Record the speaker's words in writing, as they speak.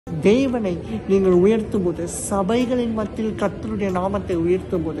தேவனை நீங்கள் உயர்த்தும் போது, சபைகளின் மத்தியில் கர்த்தருடைய நாமத்தை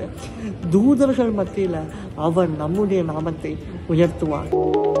உயர்த்தும் போது, தூதர்கள் மத்தியில் அவர் நம்முடைய நாமத்தை உயர்த்துவார்.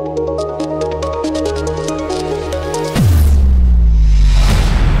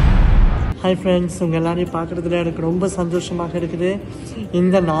 ஹாய் ஃப்ரெண்ட்ஸ், உங்கள் எல்லாரையும் பார்க்குறதுல எனக்கு ரொம்ப சந்தோஷமாக இருக்குது.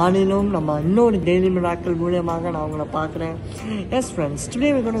 இந்த நாளிலும் நம்ம இன்னொரு டெய்லி மிராக்கிள் மூலியமாக நான் உங்களை பார்க்குறேன். S friends, today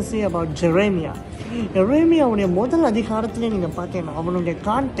we're going to see about Jeremiah. எரேமியாவுடைய முதல் அதிகாரத்திலே நீங்கள் பார்த்தீங்கன்னா அவனுடைய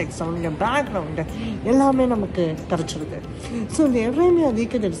கான்டெக்ட், அவனுடைய பேக்ரவுண்டு எல்லாமே நமக்கு கிடைச்சிருது. ஸோ இந்த எரேமியா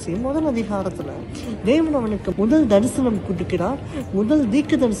தீர்க்கதரிசி முதல் அதிகாரத்தில் தேவன் அவனுக்கு முதல் தரிசனம் கொடுக்கிறார், முதல்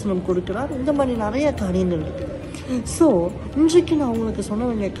தீர்க்க தரிசனம் கொடுக்கிறார். இந்த மாதிரி நிறைய காரியங்கள் இருக்குது. ஸோ இன்றைக்கு நான் உங்களுக்கு சொல்ல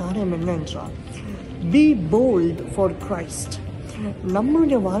வேண்டிய காரியம் என்ன என்றால், பி போல்ட் ஃபார் கிரைஸ்ட்.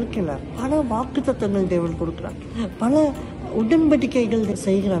 நம்மளுடைய வாழ்க்கையில் பல வாக்குத்தத்தங்கள் தேவன் கொடுக்குறார், பல உடன்படிக்கைகள்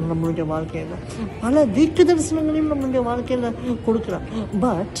செய்கிறார், நம்மளுடைய வாழ்க்கையில் பல தீர்க்க தரிசனங்களையும் நம்மளுடைய வாழ்க்கையில் கொடுக்குறார்.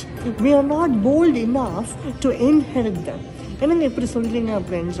 But we are not bold enough to inherit them. என்னங்க எப்படி சொல்கிறீங்க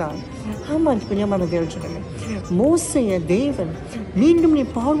அப்படி என்றால், ஆமாம் பிரியமான தேவச்சனங்க, மோசைய தேவன் மீண்டும் நீ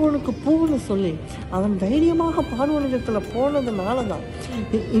பார்வோனுக்கு போன்னு சொல்லி அவன் தைரியமாக பார்வோனிடத்தில் போனதுனால தான்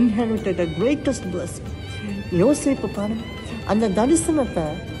inherited a greatest blessing. யோசிப்பு பாருங்க, அந்த தரிசனத்தை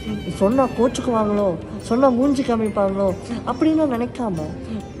சொன்னால் கோச்சுக்குவாங்களோ, சொன்னால் மூஞ்சி காமிப்பாங்களோ அப்படின்னு நினைக்காம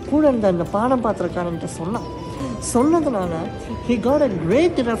கூட அந்த பாடம் பாத்திரக்காரன்ட்ட சொன்னதுனால he got a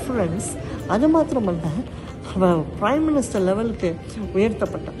great reference. அது மாத்திரமல்ல, அவன் பிரைம் மினிஸ்டர் லெவலுக்கு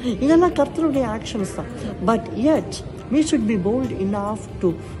உயர்த்தப்பட்டான். இதெல்லாம் கர்த்தருடைய ஆக்ஷன்ஸ் தான். But yet we should be bold enough to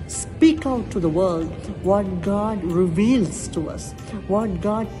speak out to the world what God reveals to us, what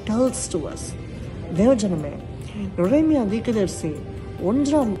God tells to us. தேவஜனமே, எரேமியா தீர்க்கதரிசி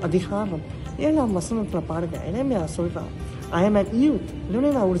 1ஆம் அதிகாரம் 7ஆம் வசனத்தில் பாருங்க. எரேமியா சொல்றான், I am an youth. இதோட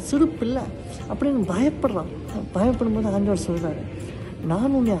நான் ஒரு சிறு பிள்ளை அப்படின்னு பயப்படும் போது ஆண்டவர் சொல்றாரு,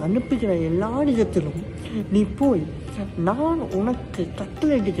 நான் உன்னை அனுப்புகிற எல்லா இடத்திலும் நீ போய் நான் உனக்கு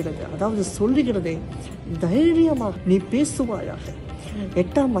கட்டளையிடுகிறது, அதாவது சொல்லுகிறதே தைரியமாக நீ பேசுவாயாக.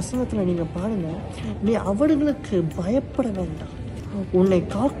 8ஆம் வசனத்தில் நீங்க பாருங்க, நீ அவர்களுக்கு பயப்பட வேண்டாம், உன்னை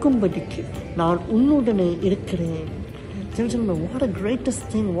காக்கும்படிக்கு நான் உன்னுடனே இருக்கிறேன். What a greatest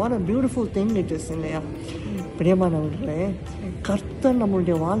thing, what a beautiful thing it is இல்லையா? பிரியமானவர்களே, கர்த்தர்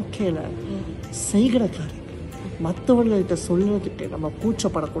நம்மளுடைய வாழ்க்கையில செய்கிற காரியம் மற்றவர்கள்கிட்ட சொல்லுறதுக்கு நம்ம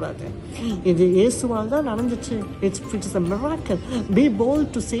கூச்சப்படக்கூடாது. இது இயேசுவால் தான் நடந்துச்சு. It's a miracle. Be bold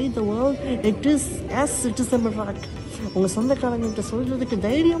to say the word. It is a miracle. உங்கள் சொந்தக்காரங்கள்கிட்ட சொல்கிறதுக்கு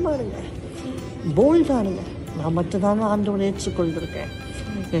தைரியமாக இருங்க, போல்டாக இருங்க. நான் மட்டும்தாங்க ஆண்டவனை ஏற்றுக்கொள்ளிருக்கேன்,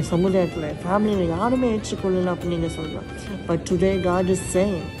 என் சமுதாயத்தில் ஃபேமிலியில் யாருமே ஏற்றுக்கொள்ளல அப்படின்னு நீங்கள் சொல்லலாம். But today God is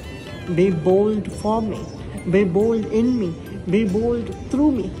saying, be bold for me, be bold in me, be bold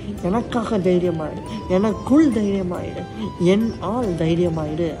through me. எனக்காக தைரியமாயிடு, எனக்குள் தைரியமாயிடு, என் ஆள்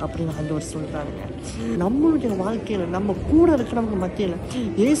தைரியமாயிடு அப்படின்னு ஆண்டவர் சொல்கிறாங்க. நம்மளுடைய வாழ்க்கையில் நம்ம கூட இருக்கிறவங்க மத்தியில்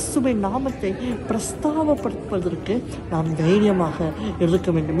இயேசுவின் நாமத்தை பிரஸ்தாபப்படுத்துவதற்கு நாம் தைரியமாக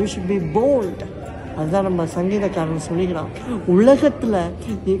இருக்க வேண்டும். We should be bold. அதுதான் நம்ம சங்கீதக்காரன் சொல்லுகிறான், உலகத்தில்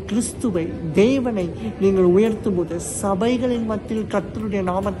கிறிஸ்துவை தேவனை நீங்கள் உயர்த்தும் போது, சபைகளின் மத்தியில் கர்த்தருடைய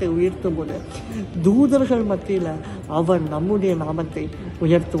நாமத்தை உயர்த்தும் போது, தூதர்கள் மத்தியில் அவர் நம்முடைய நாமத்தை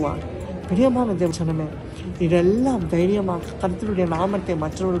உயர்த்துவார். பிரியமான தேவஜனமே, இதெல்லாம் தைரியமாக கர்த்தருடைய நாமத்தை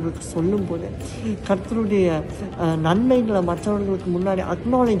மற்றவர்களுக்கு சொல்லும் போது, கர்த்தருடைய நன்மைகளை மற்றவர்களுக்கு முன்னாடி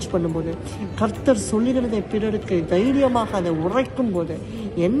அக்னாலேஜ் பண்ணும்போது, கர்த்தர் சொல்லுகிறதை பிறருக்கு தைரியமாக அதை உரைக்கும் போது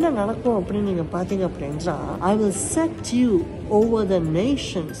என்ன நடக்கும் அப்படின்னு நீங்கள் பார்த்தீங்க அப்படின்னா, I will set you over the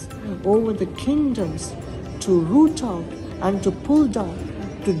nations, over the kingdoms, to root out and to pull down,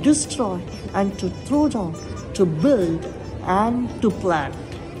 to destroy and to throw down, to build and to plant.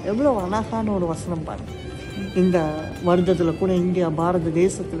 எவ்வளோ அழகான ஒரு வசனம் பாருங்க. இந்த வருடத்தில் கூட இந்தியா பாரத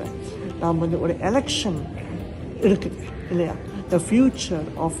தேசத்தில் நாம் ஒரு எலெக்ஷன் இருக்குது இல்லையா? த ஃபியூச்சர்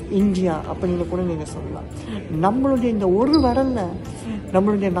ஆஃப் இந்தியா அப்படின்னு கூட நீங்கள் சொல்லலாம். நம்மளுடைய இந்த ஒரு விரலில்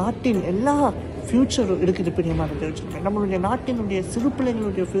நம்மளுடைய நாட்டின் எல்லா ஃப்யூச்சரும் இருக்குது. பிரியமான தெரிஞ்சுக்கணும், நம்மளுடைய நாட்டினுடைய சிறு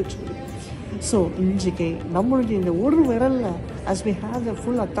பிள்ளைங்களுடைய ஃப்யூச்சர். ஸோ இன்றைக்கு நம்மளுடைய இந்த ஒரு விரலில், as we have the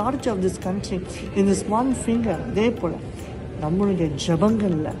full authority of this country in this one finger, அதே போல் நம்மளுடைய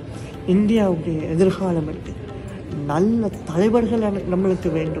ஜபங்களில் இந்தியாவுடைய எதிர்காலம் இருக்குது. நல்ல தலைவர்கள் நம்மளுக்கு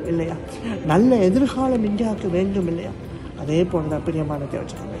வேண்டும் இல்லையா? நல்ல எதிர்காலம் இந்தியாவுக்கு வேண்டும் இல்லையா? அதே போல் தான் பிரியமான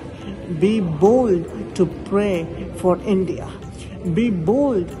தேவஜனமே, be bold to pray for India. Be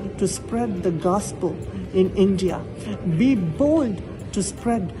bold to spread the gospel in India. Be bold to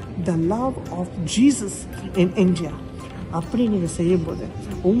spread the love of Jesus in India. அப்படி நீங்கள் செய்யும்போது,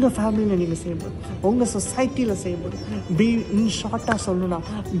 உங்கள் ஃபேமிலியில் நீங்கள் செய்யும்போது, உங்கள் சொசைட்டியில் செய்யும்போது, பி இன் ஷார்ட்டாக சொல்லணும்னா,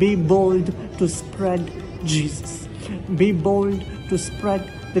 be bold to spread Jesus. Be bold to spread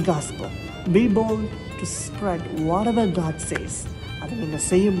the gospel. Be bold to spread whatever God says. அதை நீங்கள்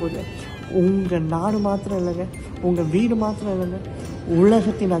செய்யும்போது உங்கள் நாடு மாத்திரம் இல்லைங்க, உங்கள் வீடு மாத்திரம் இல்லைங்க,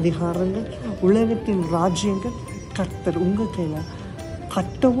 உலகத்தின் அதிகாரங்கள், உலகத்தின் ராஜ்யங்கள் கர்த்தர் உங்கள் கையில்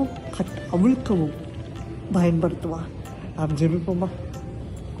கட்டவும் அவிழ்க்கவும் பயன்படுத்துவார். நாம் ஜெபிப்போமா?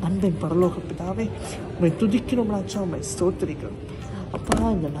 அன்பின் பரலோக பிதாவே, உண்மை துதிக்கிறோம் ராஜா, உண்மை ஸ்தோத்திரிக்கிறோம் அப்பா.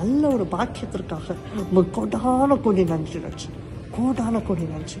 இந்த நல்ல ஒரு பாக்கியத்திற்காக உங்கள் கோடான கோடி நன்றி ராஜா, கோடான கோடி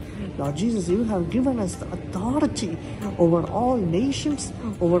நன்றி. Lord Jesus, you have given us the authority over all nations,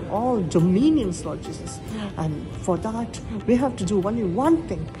 over all dominions, Lord Jesus. And for that, we have to do only one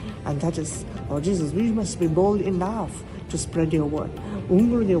thing, and that is, Lord Jesus, we must be bold enough to spread your word.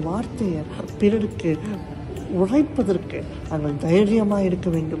 உங்களுடைய வார்த்தையை பிறருக்கு உரைப்பதற்கு நாங்கள் தைரியமாக இருக்க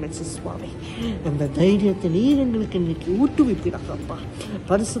வேண்டும் என்று சுவாமி. இந்த தைரியத்தை நீர் எங்களுக்கு இன்னைக்கு ஊட்டுவிப்பீராக அப்பா.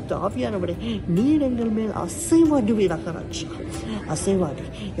 பரிசுத்த ஆவியானவரே, நீர் எங்கள் மேல் அசைவாடுவீராக ராஜா. அசைவாடி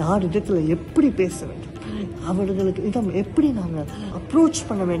யார் இடத்துல எப்படி பேச வேண்டும், அவர்களுக்கு இடம் எப்படி நாங்கள் அப்ரோச்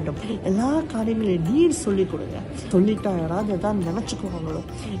பண்ண வேண்டும், எல்லா காரியங்களையும் நீர் சொல்லிக் கொடுங்க. சொல்லிட்டா யாராவது எதாவது நினச்சிக்குவாங்களோ,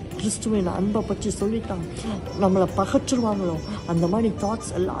 கிறிஸ்துவின் அன்பை பற்றி சொல்லிட்டா நம்மளை பகச்சிருவாங்களோ, அந்த மாதிரி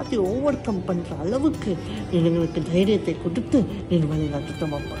தாட்ஸ் எல்லாத்தையும் ஓவர் கம் பண்ணுற அளவுக்கு எங்களுக்கு தைரியத்தை கொடுத்து நீர் வழி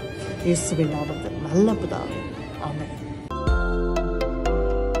நடத்தும் அப்பா. இயேசுவின் நாமத்தில் நல்ல பிதாவே, ஆமென்.